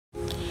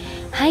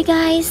Hi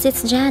guys,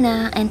 it's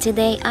Jana and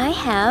today I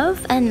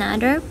have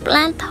another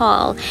plant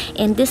haul,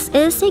 and this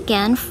is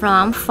again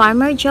from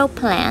Farmer Joe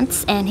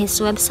Plants, and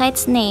his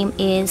website's name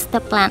is The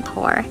Plant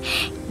Whore.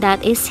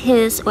 That is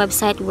his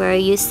website where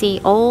you see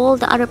all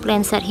the other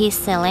plants that he's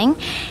selling.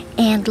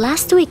 And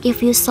last week,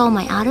 if you saw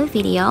my other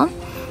video,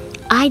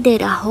 I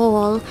did a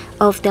haul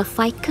of the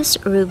Ficus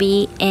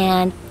ruby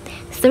and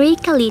 3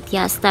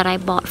 callithias that I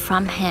bought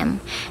from him,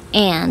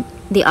 and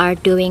they are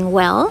doing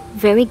well,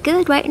 very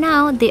good right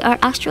now. They are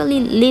actually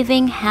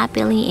living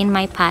happily in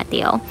my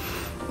patio.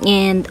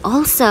 And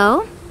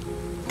also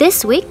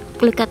this week,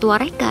 look at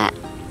what I got.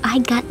 I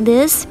got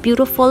this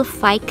beautiful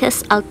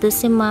Ficus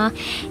Altissima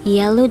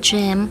yellow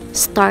gem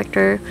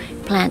starter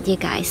plant, you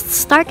guys.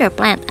 Starter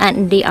plant,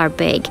 and they are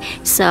big.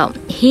 So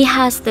he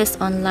has this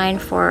online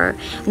for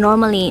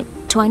normally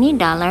 $20,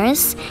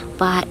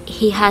 but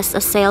he has a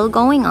sale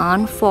going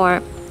on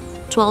for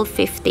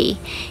 $12.50,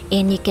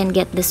 and you can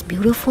get this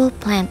beautiful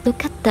plant.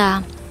 Look at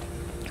the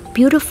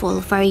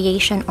beautiful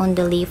variation on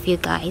the leaf, you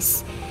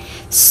guys.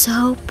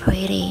 So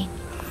pretty.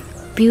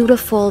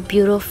 Beautiful,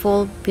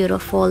 beautiful,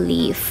 beautiful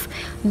leaf.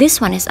 This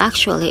one is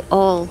actually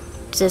all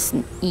just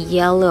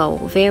yellow,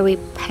 very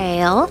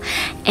pale,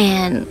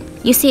 and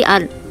you see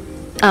a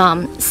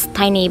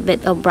tiny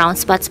bit of brown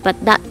spots,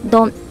 but that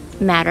don't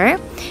matter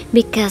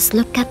because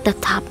look at the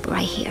top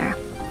right here.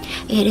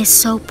 It is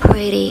so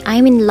pretty.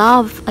 I'm in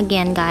love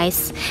again,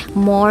 guys.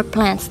 More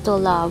plants to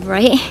love,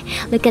 right?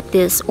 Look at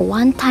this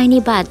one tiny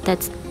bud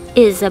that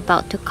is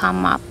about to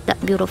come up.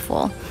 That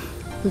beautiful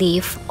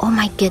leaf. Oh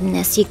my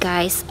goodness, you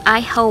guys. I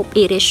hope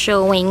it is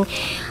showing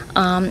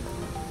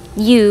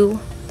you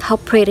how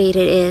pretty it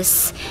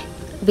is,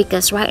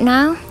 because right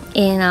now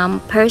in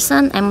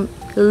person I'm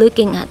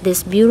looking at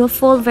this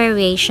beautiful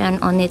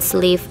variation on its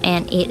leaf,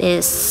 and it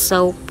is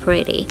so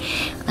pretty.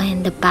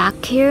 And the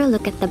back here,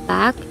 look at the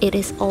back, it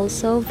is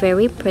also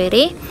very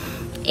pretty.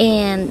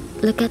 And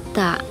look at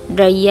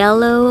the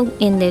yellow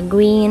and the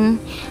green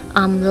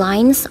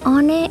lines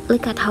on it.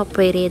 Look at how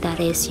pretty that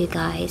is, you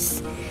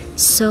guys.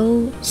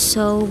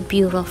 So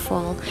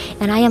beautiful,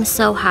 and I am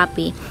so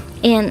happy.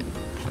 And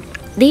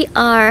they're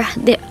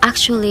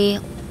actually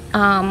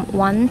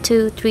 1,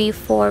 2, 3,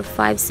 4,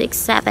 5, 6,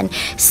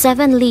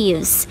 7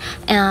 leaves.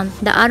 And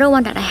the other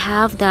one that I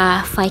have,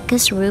 the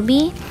Ficus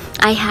ruby,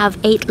 I have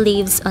 8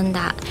 leaves on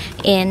that.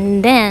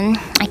 And then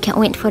I can't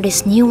wait for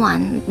this new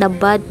one, the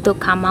bud, to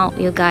come out,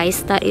 you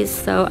guys. That is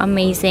so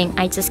amazing.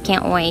 I just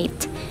can't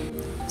wait.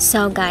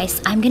 So guys,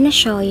 I'm gonna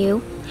show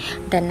you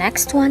the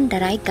next one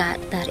that I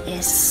got that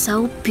is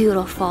so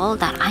beautiful,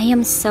 that I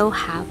am so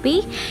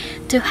happy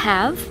to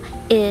have,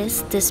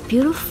 is this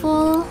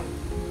beautiful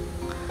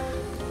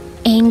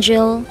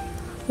angel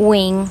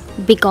wing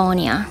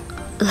begonia.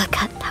 Look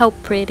at how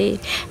pretty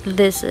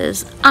this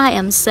is. I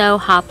am so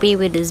happy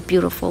with this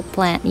beautiful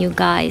plant, you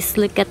guys.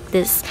 Look at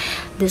this,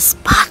 the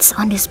spots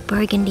on this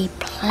burgundy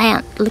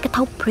plant. Look at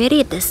how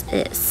pretty this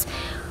is.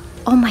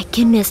 Oh my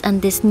goodness.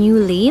 And this new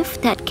leaf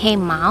that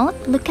came out,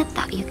 look at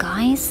that, you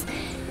guys.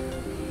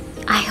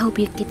 I hope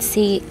you could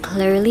see it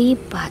clearly,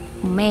 but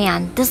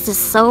man, this is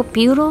so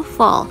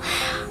beautiful.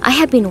 I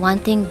have been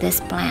wanting this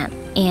plant,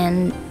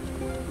 and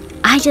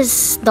I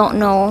just don't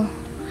know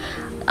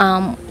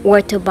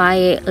where to buy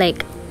it,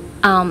 like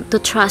to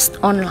trust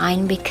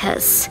online,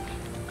 because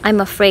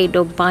I'm afraid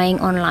of buying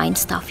online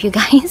stuff, you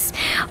guys,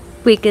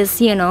 because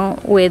you know,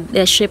 with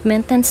the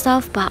shipment and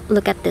stuff. But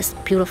look at this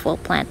beautiful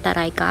plant that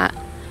I got.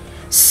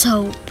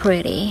 So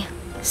pretty,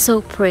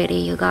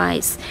 you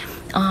guys.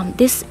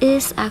 This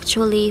is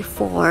actually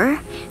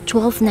for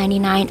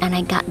 $12.99, and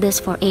I got this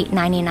for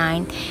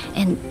 $8.99.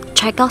 And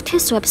check out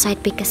his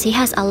website because he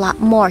has a lot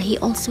more. He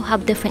also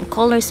have different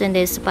colors in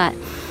this, but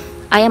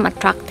I am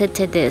attracted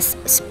to this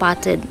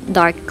spotted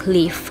dark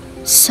leaf.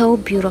 So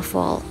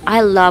beautiful.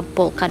 I love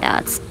polka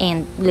dots,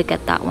 and look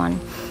at that one.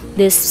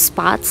 These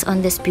spots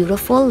on this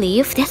beautiful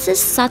leaf. This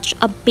is such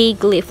a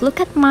big leaf. Look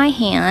at my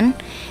hand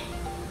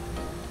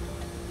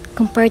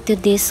compared to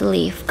this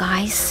leaf,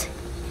 guys.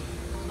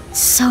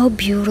 So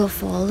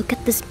beautiful. Look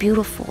at this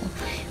beautiful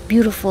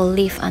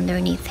leaf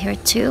underneath here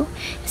too.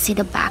 See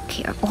the back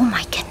here. Oh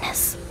my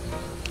goodness,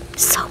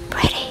 so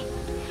pretty.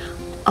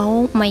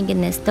 Oh my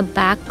goodness, the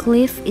back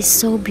leaf is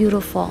so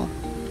beautiful,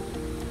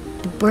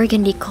 the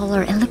burgundy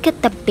color. And look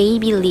at the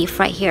baby leaf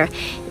right here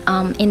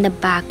in the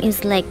back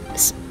is like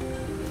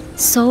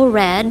so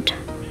red.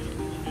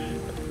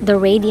 The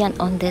radiant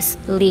on this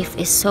leaf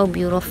is so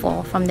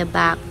beautiful from the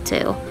back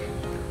to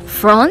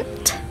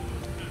front,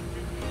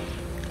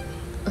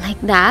 like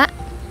that.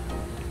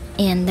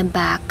 In the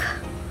back,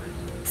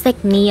 it's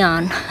like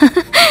neon.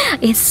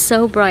 It's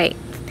so bright.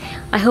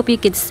 I hope you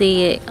could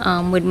see it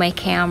with my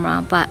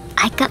camera, but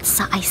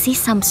I see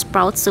some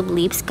sprouts of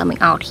leaves coming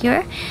out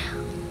here,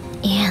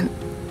 and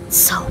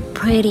so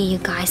pretty, you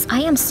guys.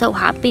 I am so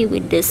happy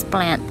with this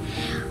plant.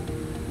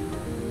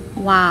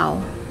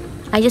 Wow,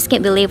 I just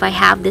can't believe I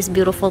have this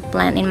beautiful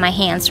plant in my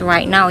hands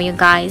right now, you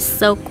guys.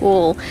 So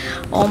cool.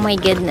 Oh my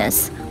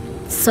goodness,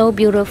 so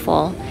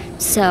beautiful.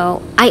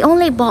 So I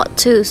only bought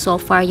 2 so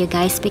far, you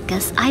guys,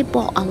 because I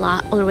bought a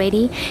lot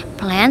already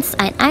plants,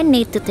 and I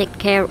need to take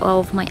care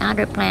of my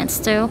other plants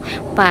too.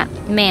 But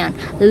man,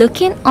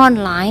 looking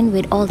online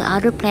with all the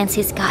other plants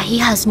he's got, he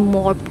has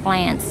more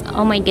plants.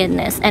 Oh my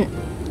goodness. And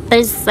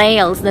there's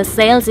sales. The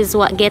sales is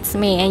what gets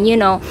me. And you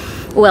know,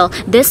 well,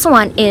 this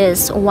one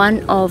is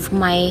one of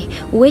my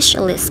wish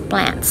list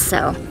plants,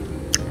 so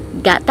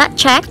got that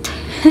checked.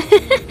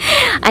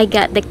 I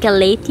got the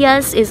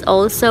calatheas is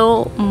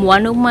also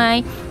one of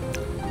my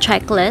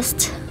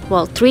checklist.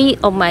 Well, 3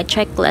 of my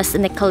checklists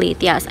in the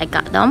calatheas, I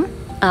got them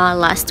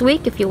last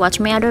week if you watch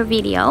my other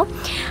video.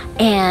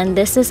 And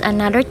this is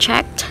another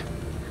checked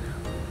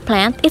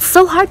plant. It's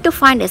so hard to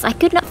find this. I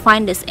could not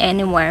find this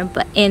anywhere.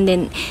 But and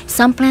then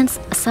some plants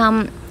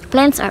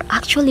are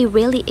actually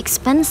really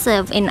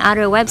expensive in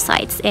other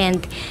websites,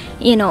 and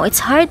you know,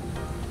 it's hard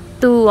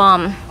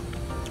to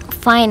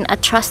find a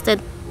trusted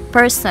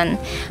person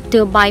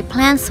to buy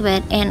plants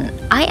with. And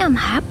I am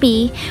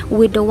happy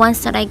with the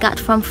ones that I got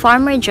from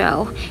Farmer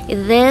Joe.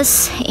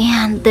 This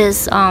and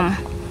this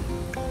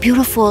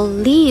beautiful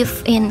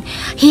leaf, and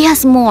he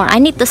has more. I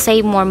need to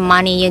save more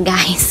money, you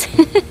guys,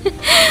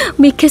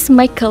 because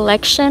my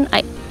collection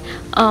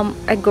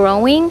are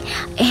growing,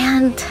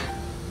 and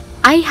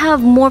I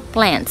have more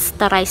plants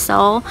that I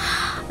saw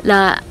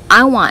that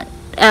I want.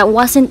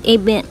 Wasn't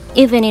even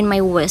in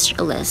my wish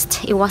list.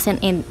 It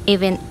wasn't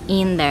even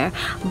in there.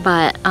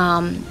 But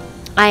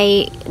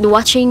I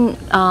watching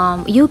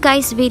you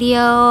guys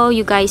video,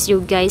 you guys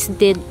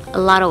did a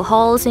lot of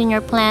hauls in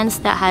your plants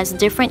that has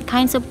different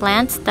kinds of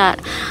plants that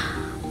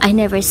I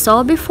never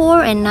saw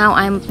before, and now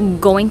I'm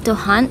going to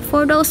hunt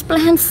for those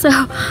plants. So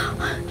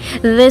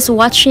this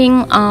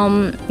watching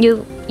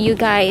you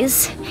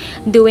guys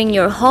doing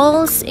your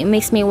hauls, it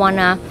makes me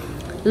wanna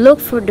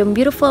look for the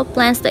beautiful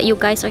plants that you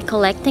guys are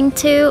collecting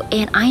too.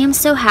 And I am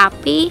so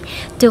happy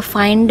to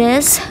find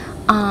this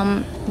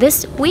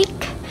this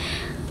week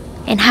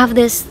and have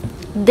this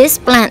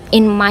plant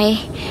in my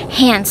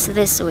hands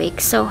this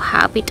week. So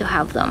happy to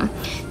have them,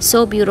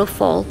 so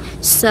beautiful.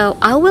 So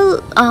I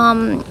will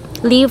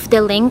leave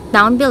the link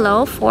down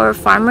below for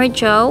Farmer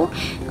Joe,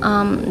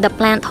 the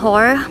plant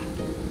whore,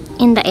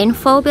 in the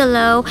info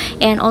below,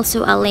 and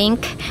also a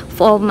link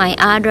for my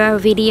other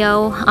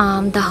video,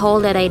 the haul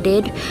that I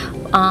did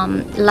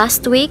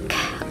last week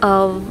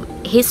of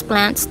his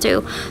plants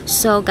too.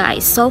 So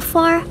guys, so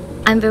far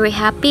I'm very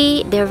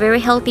happy. They're very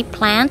healthy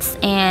plants,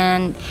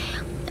 and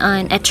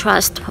I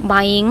trust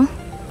buying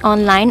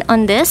online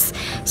on this.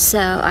 So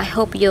I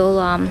hope you'll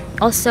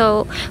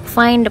also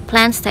find the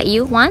plants that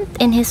you want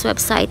in his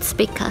websites,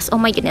 because oh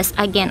my goodness,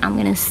 again, I'm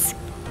gonna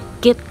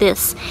get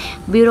this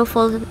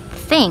beautiful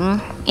thing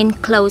in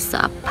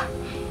close-up.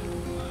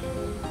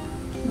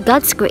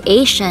 God's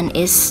creation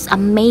is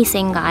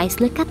amazing, guys.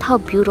 Look at how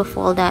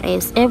beautiful that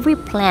is. Every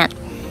plant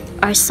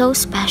are so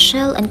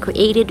special and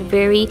created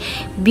very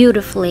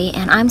beautifully,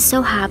 and I'm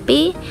so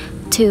happy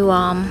to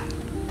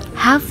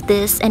have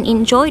this and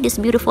enjoy this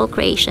beautiful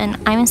creation.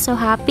 I'm so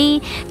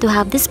happy to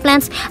have these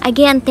plants.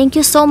 Again, thank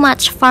you so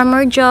much,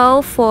 Farmer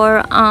Joe,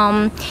 for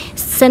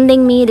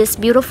sending me these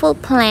beautiful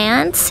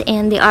plants,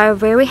 and they are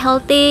very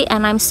healthy,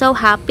 and I'm so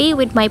happy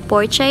with my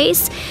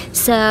purchase.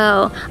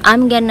 So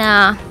I'm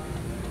gonna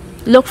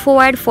look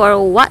forward for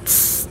what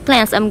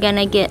plants I'm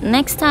gonna get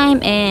next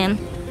time, and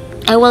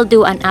I will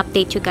do an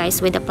update, you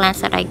guys, with the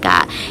plants that I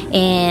got,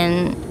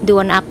 and do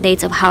an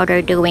update of how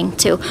they're doing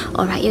too.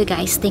 Alright, you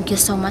guys, thank you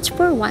so much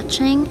for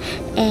watching,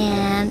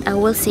 and I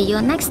will see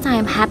you next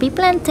time. Happy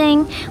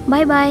planting.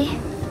 Bye bye.